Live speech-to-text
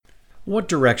What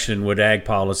direction would ag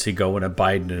policy go in a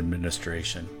Biden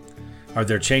administration? Are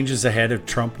there changes ahead if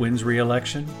Trump wins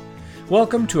re-election?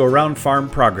 Welcome to Around Farm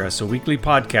Progress, a weekly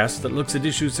podcast that looks at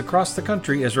issues across the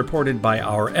country as reported by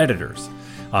our editors.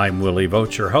 I'm Willie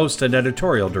Vogt, your host and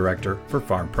editorial director for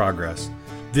Farm Progress.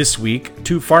 This week,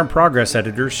 two Farm Progress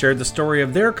editors shared the story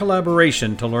of their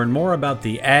collaboration to learn more about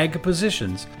the ag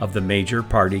positions of the major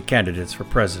party candidates for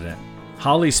president.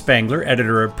 Holly Spangler,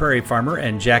 editor of Prairie Farmer,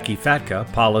 and Jackie Fatka,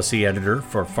 policy editor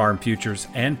for Farm Futures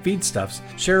and Feedstuffs,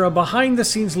 share a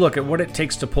behind-the-scenes look at what it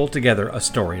takes to pull together a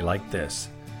story like this.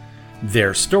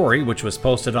 Their story, which was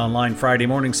posted online Friday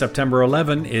morning, September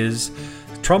 11, is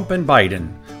Trump and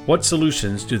Biden. What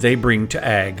solutions do they bring to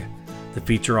ag? The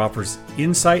feature offers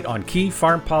insight on key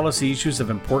farm policy issues of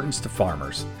importance to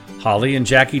farmers. Holly and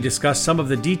Jackie discuss some of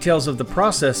the details of the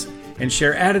process and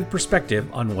share added perspective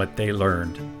on what they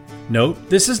learned. Note,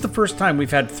 this is the first time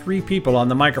we've had three people on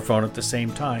the microphone at the same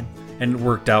time, and it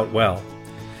worked out well.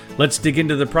 Let's dig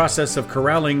into the process of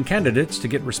corralling candidates to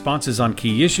get responses on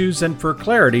key issues, and for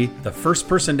clarity, the first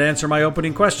person to answer my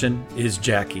opening question is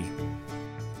Jackie.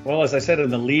 Well, as I said in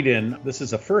the lead-in, this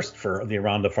is a first for the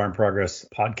Around the Farm Progress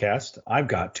podcast. I've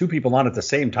got two people on at the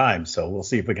same time, so we'll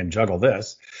see if we can juggle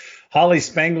this. Holly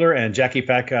Spangler and Jackie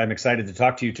Fatka, I'm excited to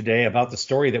talk to you today about the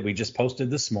story that we just posted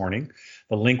this morning.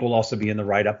 The link will also be in the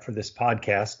write-up for this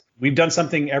podcast. We've done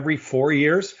something every 4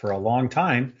 years for a long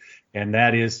time, and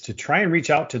that is to try and reach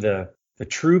out to the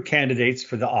true candidates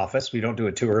for the office. We don't do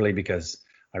it too early because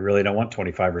I really don't want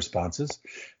 25 responses.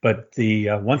 But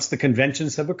once the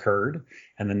conventions have occurred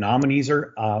and the nominees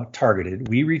are targeted,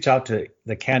 we reach out to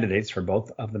the candidates for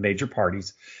both of the major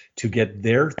parties to get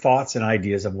their thoughts and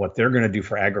ideas of what they're going to do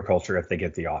for agriculture if they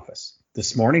get the office.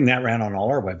 This morning, that ran on all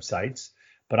our websites.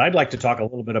 But I'd like to talk a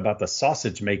little bit about the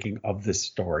sausage making of this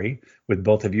story with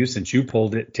both of you since you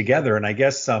pulled it together. And I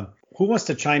guess who wants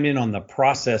to chime in on the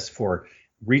process for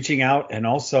reaching out and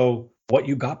also what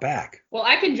you got back? Well,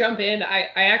 I can jump in. I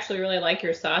actually really like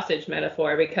your sausage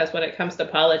metaphor because when it comes to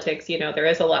politics, there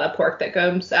is a lot of pork that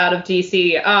comes out of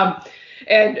DC.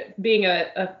 And being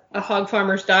a hog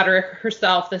farmer's daughter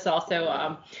herself, this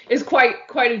also is quite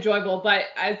enjoyable. But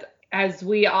as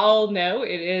we all know,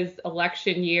 it is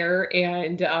election year.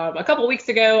 And a couple of weeks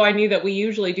ago, I knew that we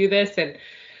usually do this and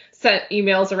sent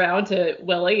emails around to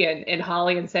Willie and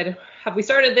Holly and said, have we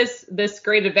started this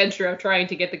great adventure of trying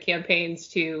to get the campaigns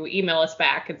to email us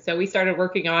back? And so we started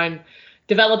working on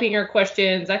developing our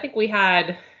questions. I think we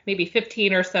had maybe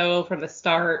 15 or so from the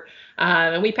start.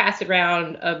 And we passed it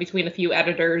around between a few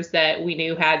editors that we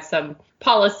knew had some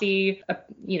policy,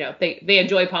 they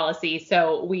enjoy policy.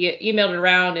 So we emailed it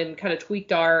around and kind of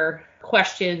tweaked our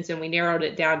questions, and we narrowed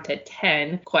it down to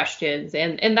 10 questions.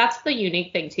 And that's the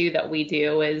unique thing, too, that we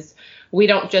do is we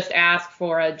don't just ask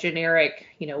for a generic,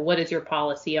 what is your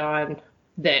policy on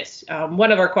this?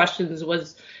 One of our questions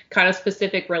was kind of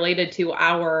specific related to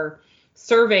our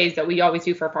surveys that we always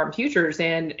do for Farm Futures.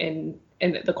 And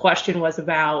the question was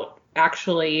about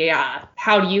actually,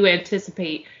 how do you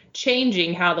anticipate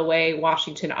changing how the way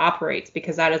Washington operates?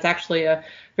 Because that is actually a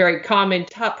very common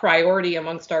top priority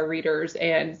amongst our readers.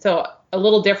 And so a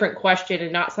little different question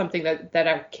and not something that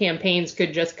our campaigns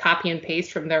could just copy and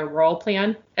paste from their rural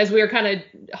plan. As we were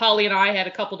Holly and I had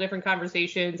a couple different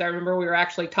conversations. I remember we were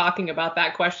actually talking about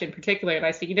that question particularly. And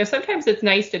I said, sometimes it's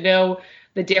nice to know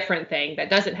the different thing that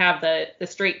doesn't have the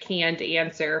straight canned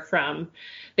answer from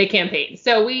the campaign.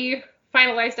 So we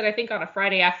finalized it, I think, on a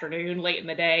Friday afternoon, late in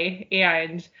the day.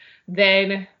 And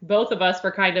then both of us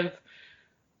were kind of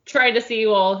trying to see,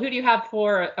 well, who do you have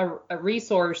for a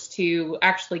resource to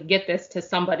actually get this to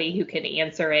somebody who can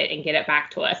answer it and get it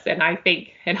back to us? And I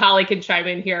think, and Holly can chime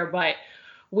in here, but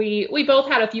we both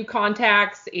had a few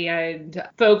contacts and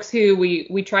folks who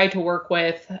we tried to work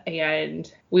with,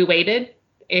 and we waited,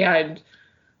 and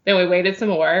then we waited some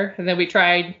more, and then we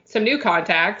tried some new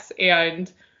contacts and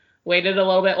waited a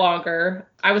little bit longer.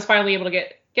 I was finally able to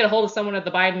get a hold of someone at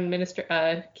the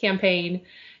Biden campaign,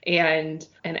 and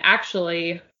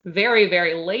actually very,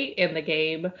 very late in the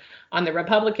game on the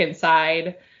Republican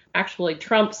side, actually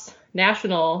Trump's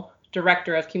national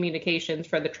director of communications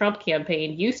for the Trump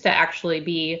campaign used to actually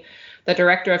be the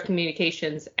director of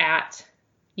communications at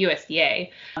USDA.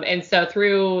 And so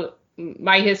through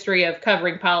my history of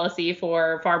covering policy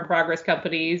for Farm Progress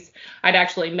companies, I'd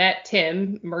actually met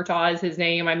Tim Murtaugh is his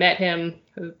name. I met him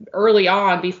early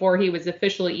on before he was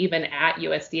officially even at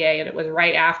USDA, and it was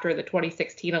right after the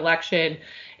 2016 election.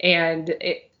 And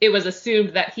it was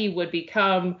assumed that he would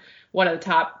become one of the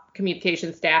top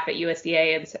communication staff at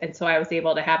USDA. And so I was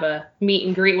able to have a meet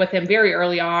and greet with him very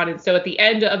early on. And so at the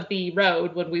end of the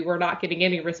road, when we were not getting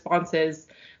any responses,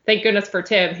 thank goodness for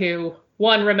Tim, who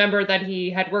one, remembered that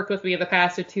he had worked with me in the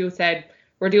past, and two, said,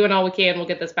 we're doing all we can. We'll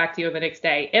get this back to you the next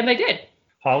day. And they did.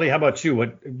 Holly, how about you?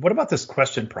 What about this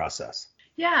question process?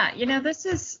 Yeah,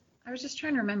 I was just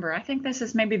trying to remember. I think this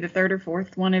is maybe the third or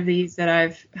fourth one of these that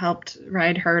I've helped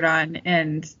ride herd on.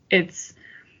 And it's,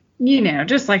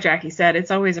 just like Jackie said,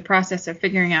 it's always a process of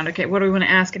figuring out, okay, what do we want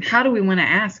to ask and how do we want to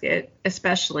ask it?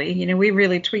 Especially, we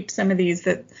really tweaked some of these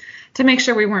to make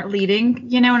sure we weren't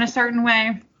leading, in a certain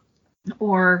way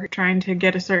or trying to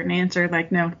get a certain answer.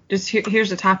 Like, no, just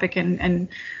here's a topic and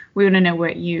we want to know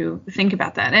what you think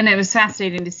about that. And it was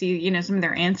fascinating to see, some of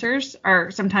their answers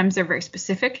sometimes they're very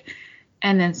specific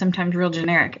and then sometimes real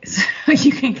generic. So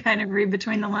you can kind of read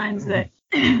between the lines that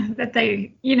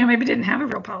they, maybe didn't have a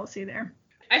real policy there.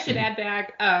 I should add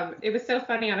back. It was so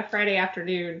funny on a Friday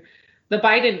afternoon. The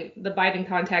Biden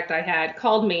contact I had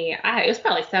called me. It was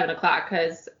probably 7:00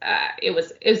 because it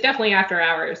was definitely after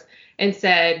hours, and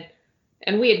said,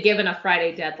 and we had given a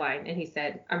Friday deadline, and he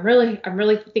said, I'm really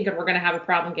thinking we're going to have a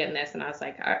problem getting this. And I was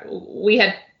like, we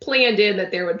had planned in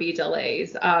that there would be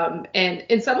delays.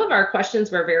 And some of our questions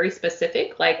were very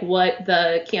specific, like what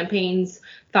the campaigns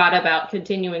thought about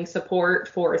continuing support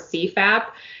for CFAP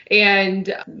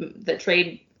and the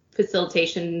trade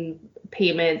facilitation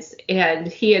payments. And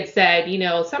he had said,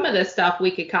 some of this stuff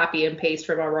we could copy and paste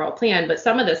from our royal plan, but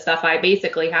some of this stuff I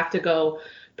basically have to go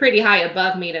pretty high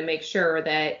above me to make sure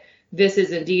that this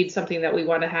is indeed something that we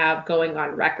want to have going on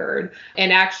record.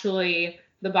 And actually,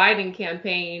 the Biden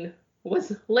campaign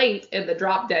was late in the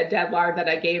drop dead deadline that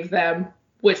I gave them,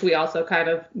 which we also kind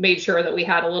of made sure that we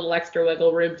had a little extra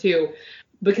wiggle room too,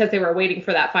 because they were waiting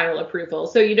for that final approval.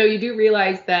 So, you do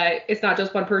realize that it's not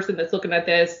just one person that's looking at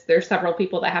this. There's several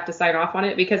people that have to sign off on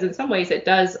it, because in some ways it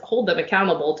does hold them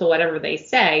accountable to whatever they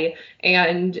say.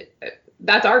 And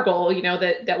that's our goal,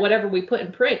 that whatever we put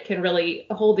in print can really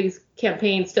hold these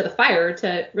campaigns to the fire,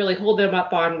 to really hold them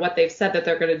up on what they've said that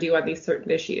they're going to do on these certain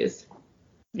issues.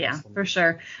 Yeah, for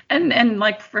sure. And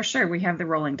like, for sure, we have the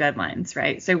rolling deadlines,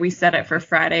 right? So we set it for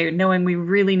Friday, knowing we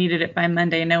really needed it by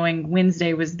Monday, knowing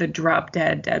Wednesday was the drop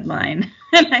dead deadline.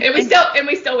 and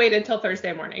we still waited until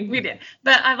Thursday morning. We did.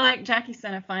 But Jackie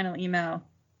sent a final email.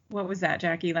 What was that,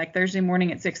 Jackie? Like Thursday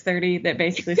morning at 6:30 that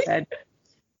basically said,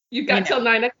 You've got till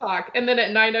 9:00. And then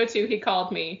at 9:02, he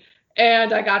called me,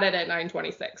 and I got it at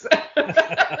 9:26.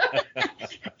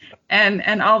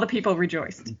 and all the people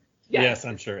rejoiced. Yes,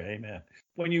 I'm sure. Amen.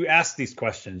 When you ask these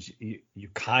questions, you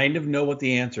kind of know what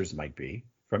the answers might be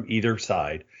from either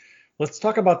side. Let's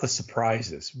talk about the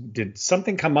surprises. Did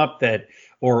something come up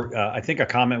or I think a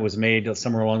comment was made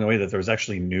somewhere along the way that there was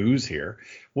actually news here.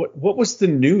 What was the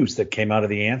news that came out of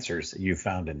the answers that you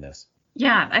found in this?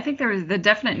 Yeah, I think there was the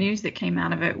definite news that came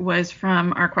out of it was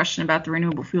from our question about the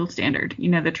renewable fuel standard.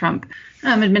 The Trump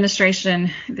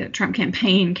administration, the Trump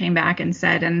campaign came back and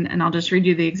said, and I'll just read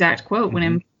you the exact quote,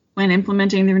 when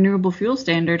implementing the renewable fuel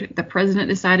standard, the president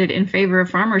decided in favor of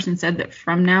farmers and said that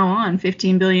from now on,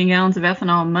 15 billion gallons of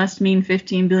ethanol must mean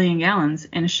 15 billion gallons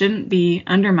and shouldn't be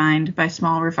undermined by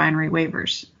small refinery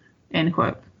waivers, end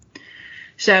quote.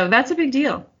 So that's a big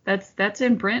deal. That's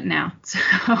in print now. So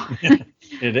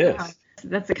it is.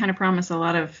 That's the kind of promise a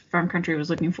lot of farm country was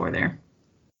looking for there.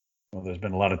 Well, there's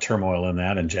been a lot of turmoil in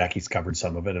that, and Jackie's covered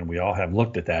some of it, and we all have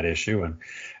looked at that issue. And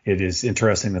it is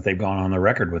interesting that they've gone on the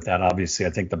record with that. Obviously,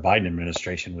 I think the Biden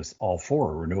administration was all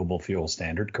for a renewable fuel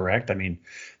standard, correct? I mean,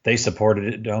 they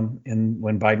supported it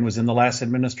when Biden was in the last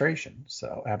administration.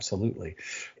 So absolutely.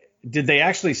 Did they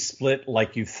actually split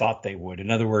like you thought they would? In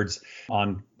other words,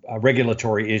 on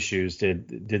regulatory issues,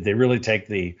 did they really take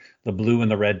the blue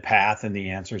and the red path in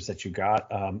the answers that you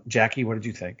got? Jackie, what did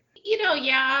you think?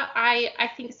 Yeah,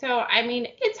 I think so. I mean,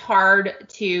 it's hard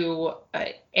to,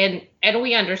 and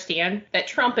we understand that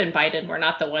Trump and Biden were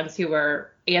not the ones who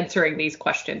were answering these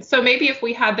questions. So maybe if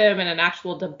we had them in an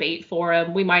actual debate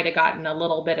forum, we might have gotten a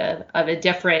little bit of a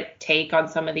different take on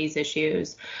some of these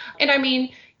issues. And I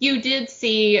mean, you did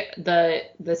see the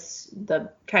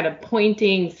kind of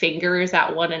pointing fingers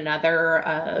at one another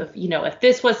of, if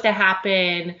this was to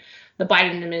happen, the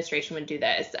Biden administration would do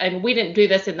this. And we didn't do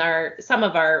this in some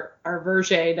of our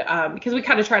version because we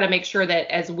kind of try to make sure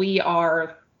that as we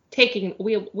are taking,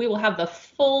 we will have the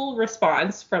full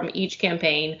response from each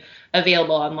campaign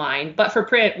available online. But for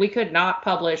print, we could not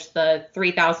publish the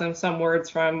 3,000 some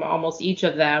words from almost each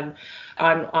of them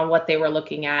on what they were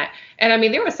looking at. And I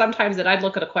mean, there were some times that I'd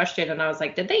look at a question and I was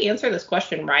like, did they answer this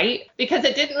question right? Because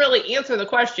it didn't really answer the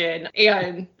question.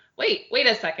 And wait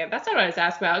a second, that's not what I was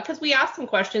asked about. Because we asked some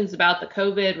questions about the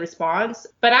COVID response,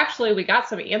 but actually we got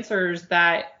some answers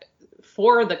that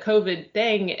for the COVID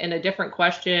thing in a different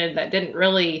question that didn't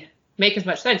really make as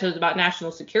much sense. It was about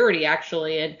national security,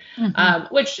 actually, and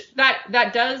which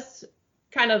that does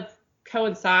kind of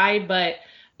coincide. But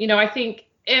I think,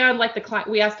 and like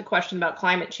we asked a question about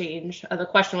climate change. The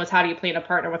question was, how do you plan to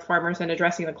partner with farmers in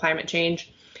addressing the climate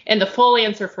change? And the full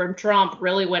answer from Trump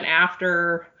really went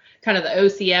after kind of the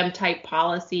OCM type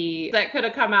policy that could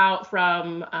have come out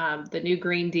from the new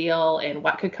Green Deal and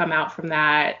what could come out from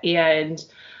that. And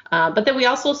but then we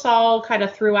also saw kind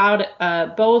of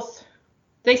throughout both,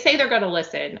 they say they're going to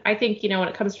listen. I think, when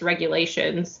it comes to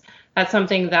regulations, that's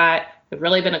something that has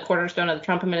really been a cornerstone of the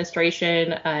Trump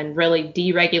administration, and really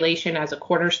deregulation as a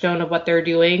cornerstone of what they're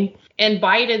doing. And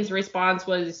Biden's response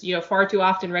was, far too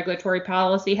often regulatory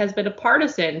policy has been a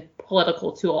partisan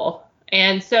political tool.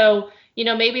 And so,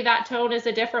 maybe that tone is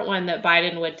a different one that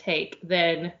Biden would take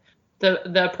than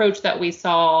the approach that we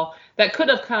saw that could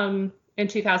have come in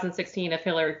 2016 if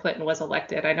Hillary Clinton was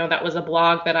elected. I know that was a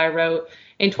blog that I wrote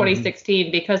in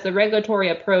 2016 because the regulatory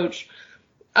approach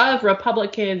of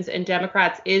Republicans and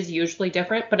Democrats is usually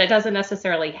different, but it doesn't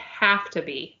necessarily have to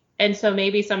be. And so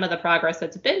maybe some of the progress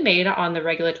that's been made on the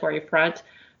regulatory front,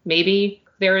 maybe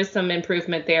there is some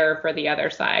improvement there for the other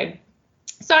side.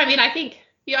 So, I think,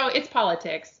 it's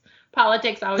politics.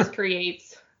 Politics always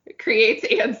creates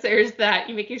answers that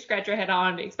you make you scratch your head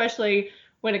on, especially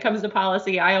when it comes to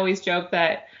policy. I always joke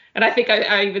that, and I think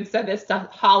I even said this to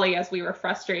Holly as we were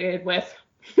frustrated with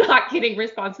not getting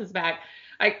responses back.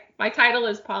 My title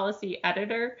is policy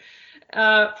editor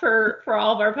for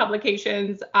all of our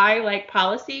publications. I like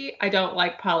policy. I don't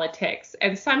like politics.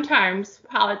 And sometimes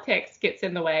politics gets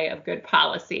in the way of good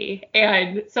policy.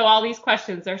 And so all these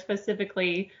questions are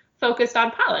specifically focused on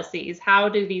policies. How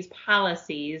do these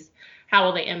policies, how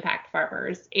will they impact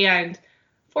farmers? And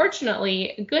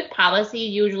fortunately, good policy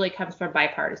usually comes from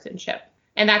bipartisanship.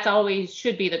 And that's always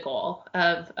should be the goal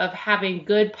of having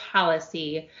good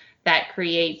policy that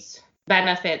creates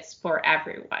benefits for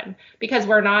everyone, because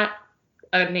we're not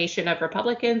a nation of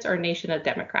Republicans or a nation of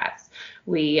Democrats.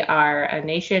 We are a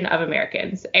nation of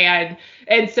Americans. And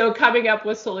so coming up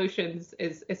with solutions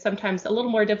is sometimes a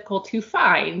little more difficult to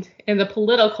find in the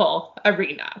political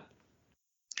arena.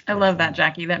 I love that,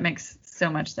 Jackie. That makes so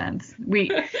much sense.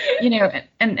 We,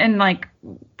 and like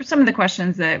some of the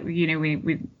questions that,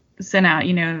 we sent out,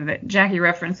 that Jackie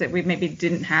referenced that we maybe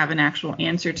didn't have an actual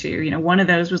answer to. One of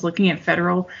those was looking at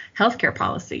federal healthcare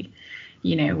policy.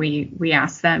 We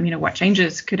asked them, what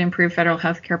changes could improve federal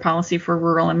healthcare policy for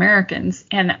rural Americans.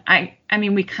 And I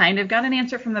mean, we kind of got an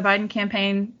answer from the Biden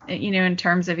campaign, in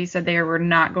terms of, he said they were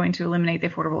not going to eliminate the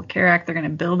Affordable Care Act. They're going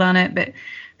to build on it. But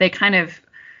they kind of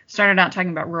started out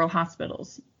talking about rural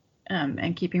hospitals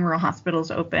and keeping rural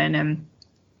hospitals open,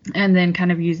 and then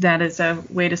kind of use that as a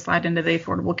way to slide into the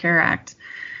Affordable Care Act.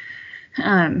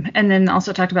 And then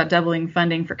also talked about doubling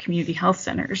funding for community health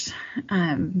centers.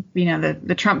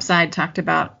 The Trump side talked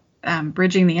about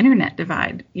bridging the internet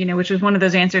divide, which was one of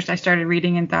those answers I started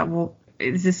reading and thought, well,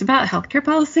 is this about healthcare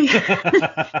policy? That's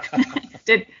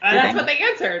what they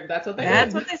answered. That's what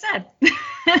they said.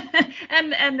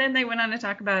 And then they went on to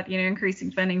talk about,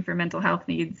 increasing funding for mental health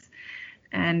needs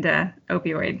and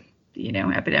opioid,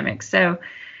 epidemics. So,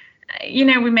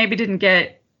 we maybe didn't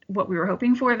get what we were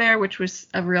hoping for there, which was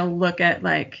a real look at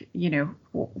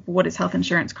what is health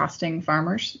insurance costing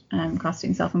farmers,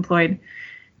 costing self-employed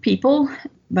people,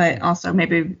 but also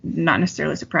maybe not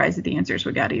necessarily surprised at the answers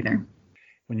we got either.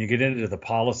 When you get into the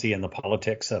policy and the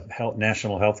politics of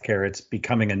national health care, it's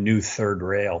becoming a new third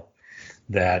rail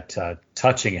that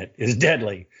touching it is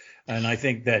deadly. And I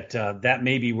think that that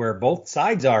may be where both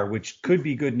sides are, which could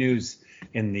be good news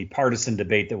in the partisan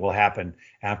debate that will happen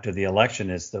after the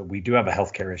election, is that we do have a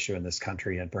healthcare issue in this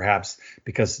country. And perhaps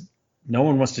because no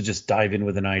one wants to just dive in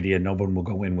with an idea, no one will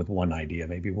go in with one idea.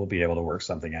 Maybe we'll be able to work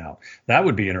something out. That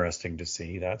would be interesting to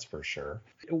see. That's for sure.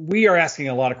 We are asking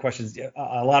a lot of questions.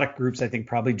 A lot of groups, I think,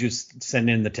 probably just send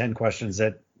in the 10 questions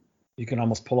that you can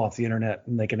almost pull off the internet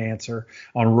and they can answer.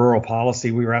 On rural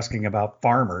policy, we were asking about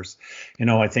farmers.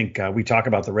 I think we talk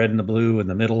about the red and the blue and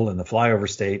the middle and the flyover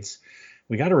states.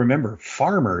 We got to remember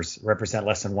farmers represent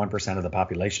less than 1% of the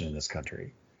population in this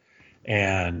country.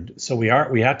 And so we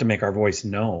have to make our voice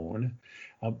known.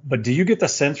 But do you get the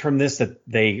sense from this that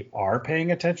they are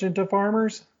paying attention to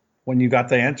farmers when you got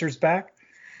the answers back?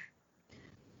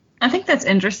 I think that's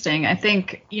interesting. I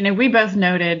think, we both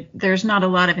noted there's not a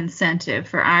lot of incentive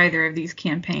for either of these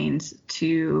campaigns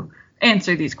to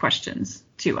answer these questions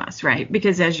to us, right?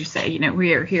 Because as you say,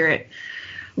 we are here at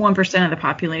 1% of the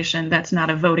population. That's not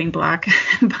a voting bloc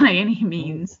by any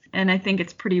means. And I think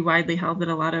it's pretty widely held that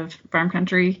a lot of farm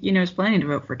country, is planning to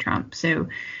vote for Trump. So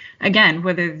again,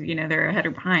 whether, they're ahead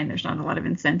or behind, there's not a lot of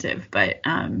incentive. But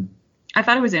I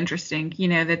thought it was interesting,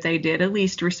 that they did at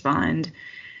least respond.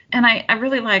 And I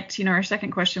really liked, our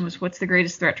second question was, what's the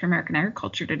greatest threat to American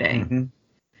agriculture today?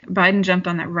 Mm-hmm. Biden jumped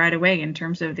on that right away in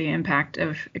terms of the impact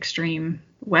of extreme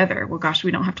weather. Well, gosh,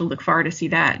 we don't have to look far to see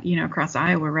that, across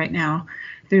Iowa right now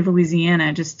through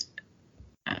Louisiana, just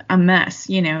a mess,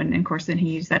 and of course, then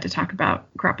he used that to talk about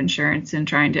crop insurance and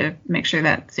trying to make sure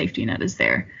that safety net is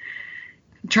there.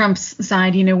 Trump's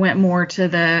side, went more to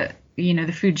the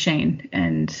food chain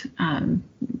and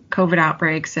COVID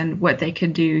outbreaks and what they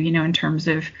could do, in terms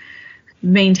of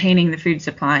maintaining the food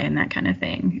supply and that kind of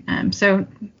thing. So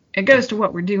it goes to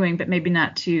what we're doing, but maybe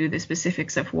not to the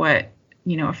specifics of what,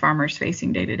 a farmer's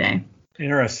facing day to day.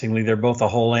 Interestingly, they're both a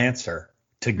whole answer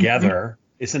together.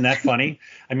 Mm-hmm. Isn't that funny?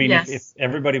 I mean, yes. if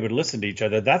everybody would listen to each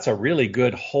other, that's a really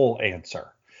good whole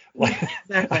answer.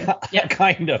 Exactly. Yeah,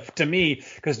 kind of, to me,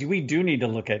 because we do need to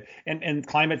look at and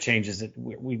climate change is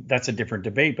that's a different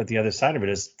debate. But the other side of it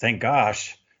is, thank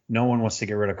gosh, no one wants to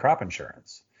get rid of crop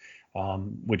insurance,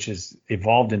 which has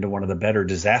evolved into one of the better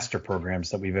disaster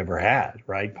programs that we've ever had.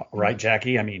 Right,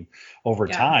 Jackie? I mean, over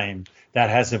time, that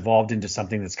has evolved into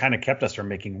something that's kind of kept us from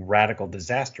making radical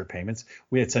disaster payments.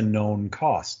 It's a known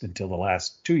cost until the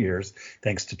last 2 years,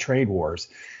 thanks to trade wars.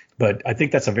 But I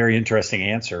think that's a very interesting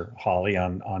answer, Holly,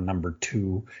 on number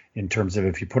 2, in terms of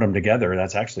if you put them together,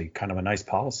 that's actually kind of a nice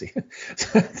policy.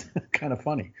 Kind of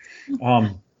funny.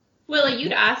 Willie,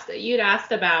 you'd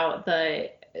asked about the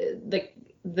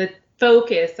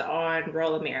focus on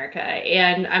rural America,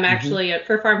 and I'm actually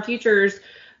for Farm Futures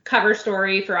cover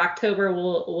story for October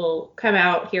will come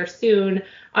out here soon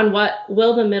on what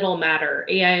will the middle matter,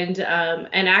 and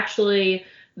actually.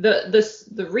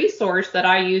 The resource that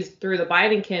I used through the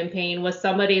Biden campaign was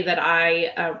somebody that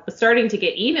I was starting to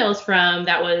get emails from.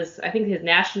 That was, I think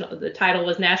the title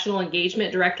was National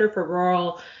Engagement Director for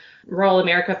Rural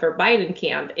America for Biden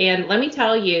camp. And let me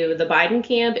tell you, the Biden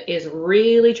camp is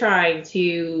really trying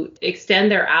to extend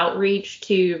their outreach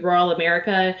to rural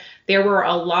America. There were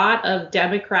a lot of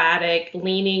Democratic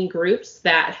leaning groups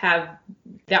that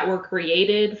were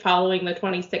created following the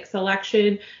 26th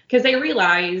election because they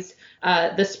realized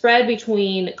the spread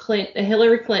between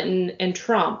Hillary Clinton and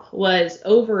Trump was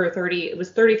over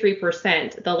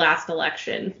 33% the last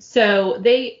election. So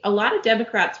a lot of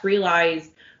Democrats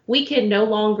realized we can no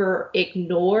longer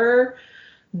ignore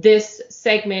this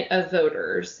segment of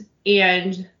voters,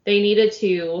 and they needed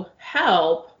to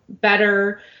help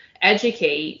better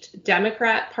educate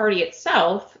Democrat Party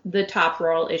itself, the top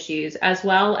rural issues, as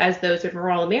well as those in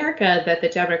rural America, that the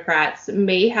Democrats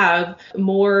may have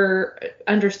more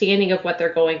understanding of what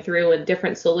they're going through and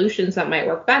different solutions that might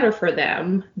work better for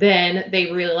them than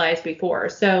they realized before.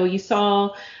 So you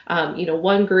saw,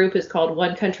 one group is called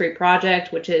One Country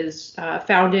Project, which is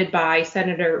founded by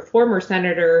former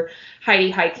Senator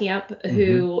Heidi Heitkamp,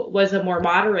 who was a more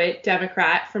moderate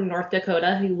Democrat from North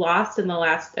Dakota who lost in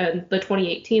the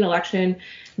 2018 election.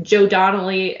 Joe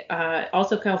Donnelly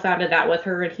also co-founded that with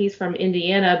her, and he's from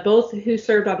Indiana, both who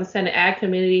served on the Senate Ag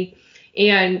Committee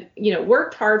and,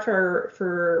 worked hard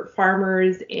for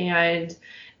farmers and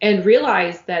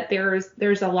realized that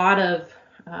there's a lot of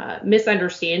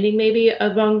misunderstanding maybe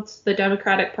amongst the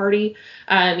Democratic Party.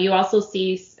 You also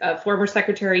see former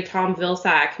Secretary Tom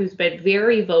Vilsack, who's been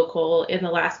very vocal in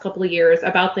the last couple of years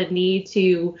about the need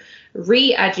to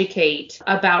re-educate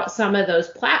about some of those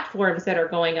platforms that are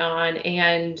going on.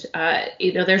 And,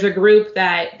 there's a group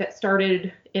that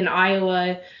started in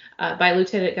Iowa by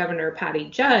Lieutenant Governor Patty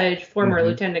Judge, former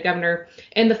Lieutenant Governor.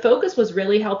 And the focus was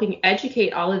really helping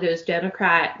educate all of those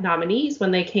Democrat nominees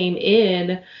when they came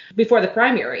in before the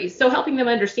primaries. So helping them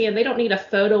understand they don't need a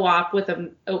photo op with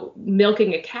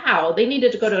milking a cow. They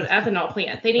needed to go to an ethanol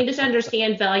plant. They needed to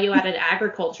understand value-added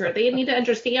agriculture. They need to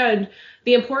understand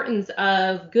the importance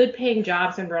of good paying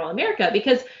jobs in rural America,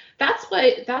 because that's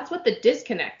what the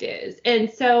disconnect is. And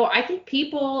so I think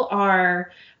people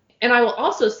are, and I will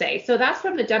also say, so that's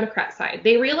from the Democrat side.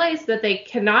 They realize that they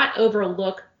cannot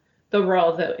overlook the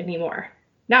rural vote anymore.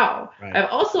 Now, right. I've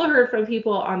also heard from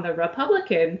people on the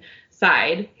Republican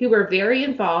side who were very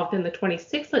involved in the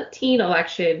 2016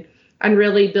 election on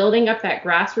really building up that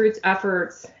grassroots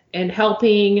efforts and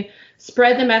helping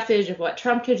spread the message of what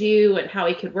Trump could do and how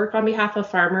he could work on behalf of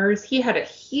farmers. He had a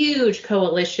huge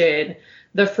coalition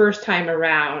the first time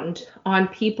around on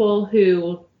people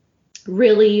who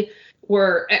really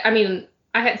were, I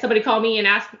had somebody call me and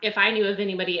ask if I knew of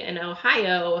anybody in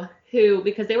Ohio who,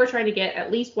 because they were trying to get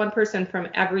at least one person from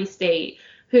every state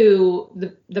who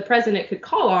the president could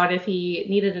call on if he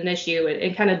needed an issue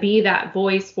and kind of be that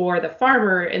voice for the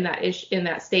farmer in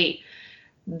that state.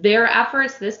 Their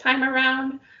efforts this time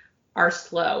around are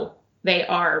slow. they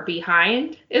are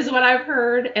behind, is what I've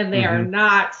heard, and they are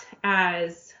not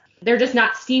as, they're just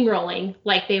not steamrolling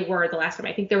like they were the last time.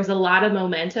 I think there was a lot of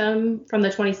momentum from the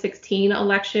 2016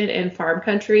 election in farm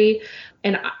country,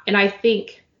 and I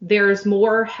think there's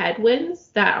more headwinds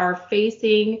that are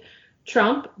facing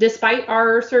Trump, despite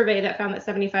our survey that found that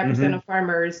 75% of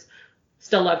farmers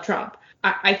still love Trump.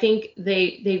 I think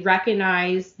they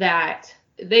recognize that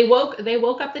they woke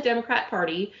up the Democrat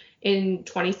Party in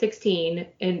 2016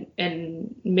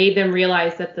 and made them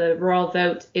realize that the rural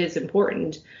vote is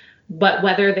important. But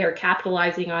whether they're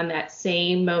capitalizing on that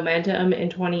same momentum in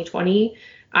 2020,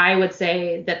 I would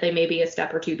say that they may be a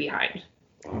step or two behind.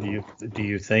 Do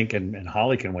you think, and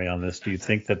Holly can weigh on this, do you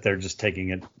think that they're just taking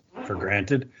it for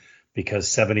granted because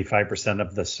 75%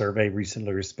 of the survey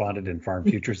recently responded in Farm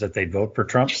Futures that they'd vote for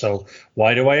Trump? So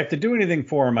why do I have to do anything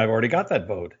for him? I've already got that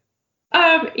vote.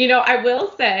 I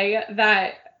will say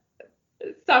that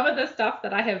some of the stuff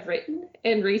that I have written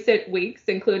in recent weeks,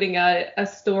 including a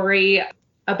story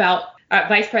about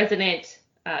Vice President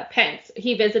Pence.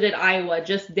 He visited Iowa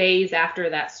just days after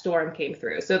that storm came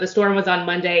through. So the storm was on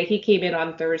Monday. He came in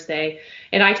on Thursday.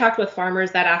 And I talked with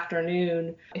farmers that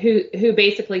afternoon who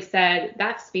basically said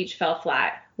that speech fell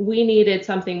flat. We needed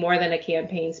something more than a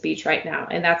campaign speech right now.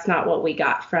 And that's not what we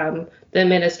got from the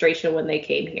administration when they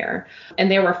came here. And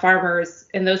there were farmers,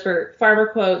 and those were farmer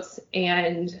quotes.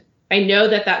 And I know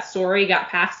that story got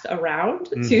passed around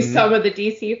to some of the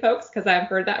DC folks, because I've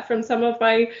heard that from some of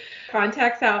my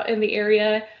contacts out in the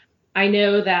area. I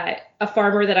know that a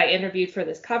farmer that I interviewed for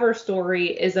this cover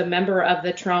story is a member of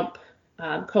the Trump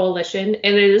coalition,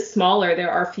 and it is smaller. There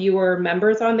are fewer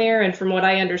members on there. And from what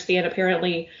I understand,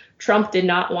 apparently Trump did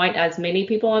not want as many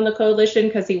people on the coalition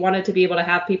because he wanted to be able to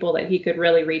have people that he could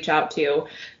really reach out to.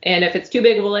 And if it's too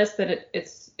big of a list, then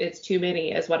it's too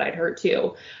many, is what I'd heard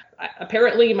too.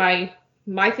 Apparently my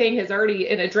thing has already,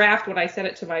 in a draft when I sent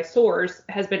it to my source,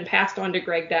 has been passed on to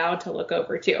Greg Dowd to look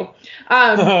over too.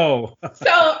 So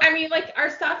I mean, like,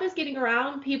 our stuff is getting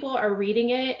around. People are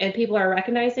reading it and people are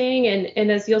recognizing,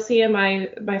 and as you'll see in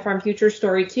my Farm Future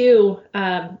story too,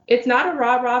 it's not a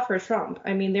rah-rah for Trump.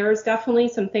 I mean, there's definitely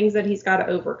some things that he's got to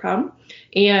overcome,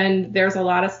 and there's a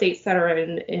lot of states that are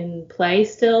in play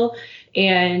still,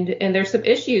 and there's some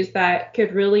issues that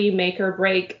could really make or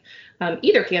break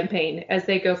either campaign as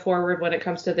they go forward when it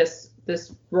comes to this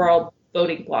rural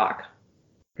voting block.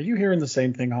 Are you hearing the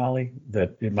same thing, Holly,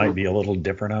 that it might be a little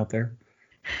different out there?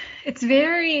 If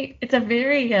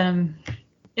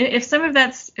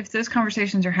those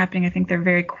conversations are happening, I think they're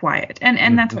very quiet.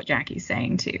 And that's what Jackie's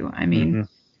saying too. I mean,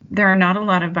 there are not a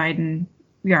lot of Biden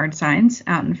yard signs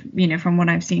out in, from what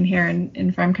I've seen here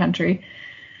in farm country.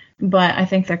 But I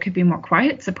think there could be more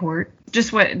quiet support.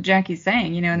 Just what Jackie's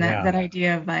saying, and that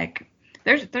idea of like,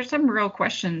 there's some real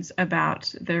questions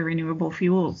about the renewable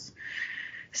fuels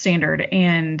standard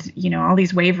and, all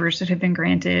these waivers that have been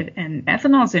granted, and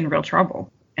ethanol's in real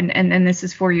trouble. And this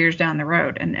is 4 years down the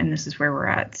road, and this is where we're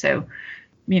at. So,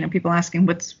 people asking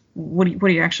what are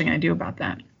you actually going to do about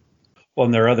that? Well,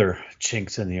 and there are other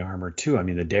chinks in the armor too. I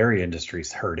mean, the dairy industry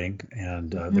is hurting, and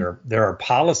there are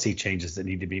policy changes that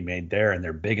need to be made there, and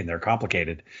they're big and they're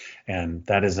complicated, and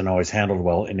that isn't always handled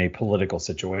well in a political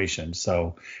situation.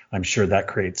 So I'm sure that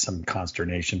creates some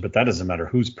consternation, but that doesn't matter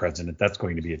who's president. That's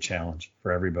going to be a challenge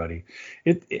for everybody.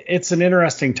 It's an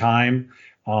interesting time.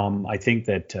 I think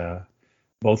that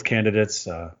both candidates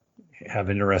have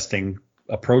interesting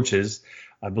approaches.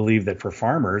 I believe that for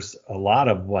farmers, a lot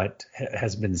of what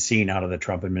has been seen out of the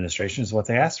Trump administration is what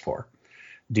they asked for: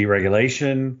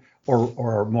 deregulation,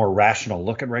 or a more rational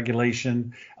look at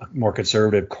regulation, more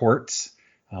conservative courts,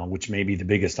 which may be the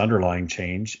biggest underlying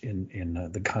change in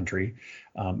the country,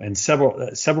 and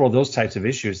several of those types of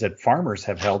issues that farmers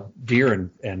have held dear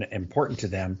and important to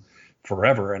them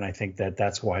forever. And I think that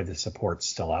that's why the support's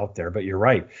still out there. But you're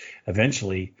right.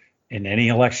 Eventually, in any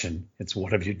election, it's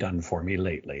what have you done for me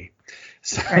lately?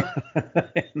 So right.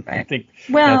 I think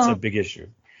that's a big issue.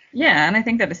 Yeah, and I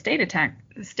think that the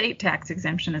state tax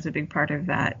exemption is a big part of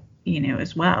that,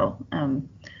 as well.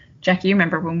 Jackie, you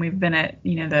remember when we've been at,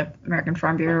 the American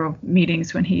Farm Bureau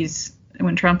meetings when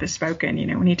Trump has spoken,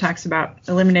 when he talks about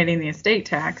eliminating the estate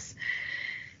tax,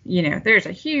 there's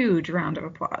a huge round of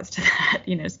applause to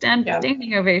that,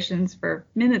 standing ovations for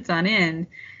minutes on end.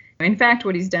 In fact,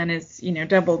 what he's done is,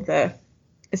 doubled the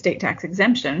estate tax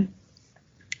exemption.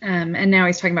 And now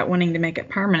he's talking about wanting to make it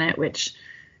permanent, which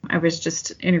I was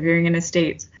just interviewing an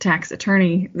estate tax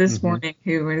attorney this morning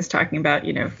who was talking about,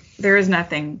 there is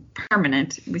nothing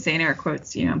permanent. We say in air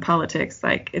quotes, in politics,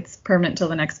 like it's permanent till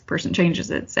the next person changes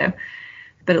it. So,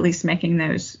 but at least making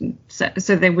those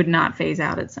so they would not phase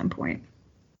out at some point.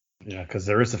 Yeah, because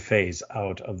there is a phase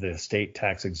out of the estate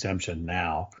tax exemption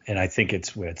now, and I think it's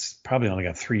probably only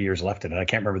got 3 years left in it. I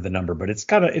can't remember the number, but it's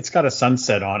got a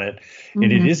sunset on it,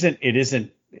 and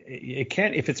it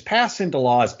can't, if it's passed into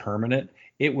law as permanent,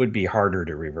 it would be harder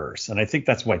to reverse. And I think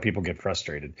that's why people get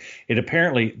frustrated. It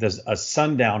apparently, there's a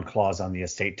sundown clause on the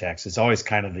estate tax. It's always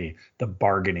kind of the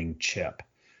bargaining chip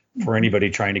for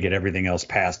anybody trying to get everything else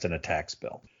passed in a tax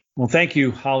bill. Well, thank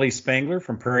you, Holly Spangler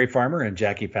from Prairie Farmer and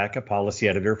Jackie Facca, Policy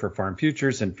Editor for Farm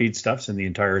Futures and Feedstuffs and the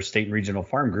entire State and Regional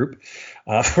Farm Group,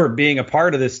 for being a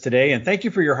part of this today. And thank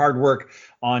you for your hard work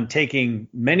on taking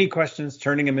many questions,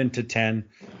 turning them into 10,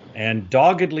 and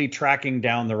doggedly tracking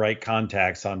down the right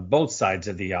contacts on both sides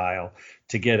of the aisle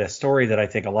to get a story that I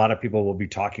think a lot of people will be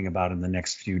talking about in the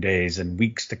next few days and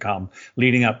weeks to come,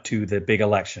 leading up to the big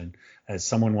election, as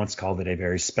someone once called it, a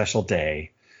very special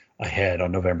day ahead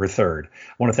on November 3rd. I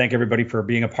want to thank everybody for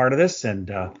being a part of this,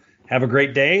 and have a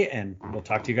great day, and we'll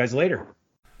talk to you guys later.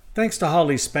 Thanks to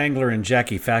Holly Spangler and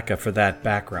Jackie Facca for that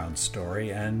background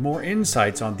story and more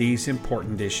insights on these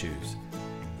important issues.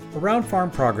 Around Farm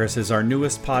Progress is our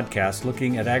newest podcast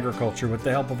looking at agriculture with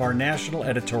the help of our national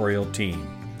editorial team.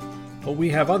 But we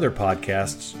have other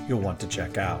podcasts you'll want to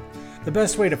check out. The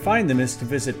best way to find them is to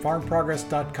visit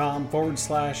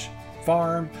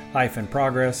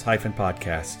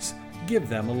farmprogress.com/farm-progress-podcasts. Give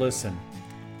them a listen.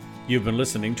 You've been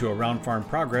listening to Around Farm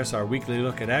Progress, our weekly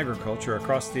look at agriculture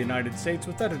across the United States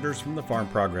with editors from the Farm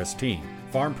Progress team.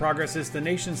 Farm Progress is the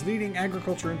nation's leading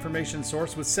agriculture information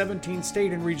source with 17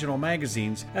 state and regional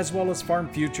magazines, as well as Farm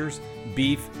Futures,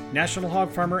 Beef, National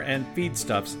Hog Farmer, and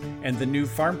Feedstuffs, and the new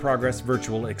Farm Progress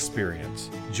virtual experience.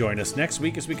 Join us next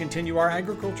week as we continue our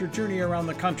agriculture journey around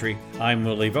the country. I'm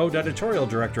Willie Vogt, Editorial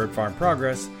Director at Farm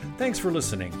Progress. Thanks for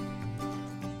listening.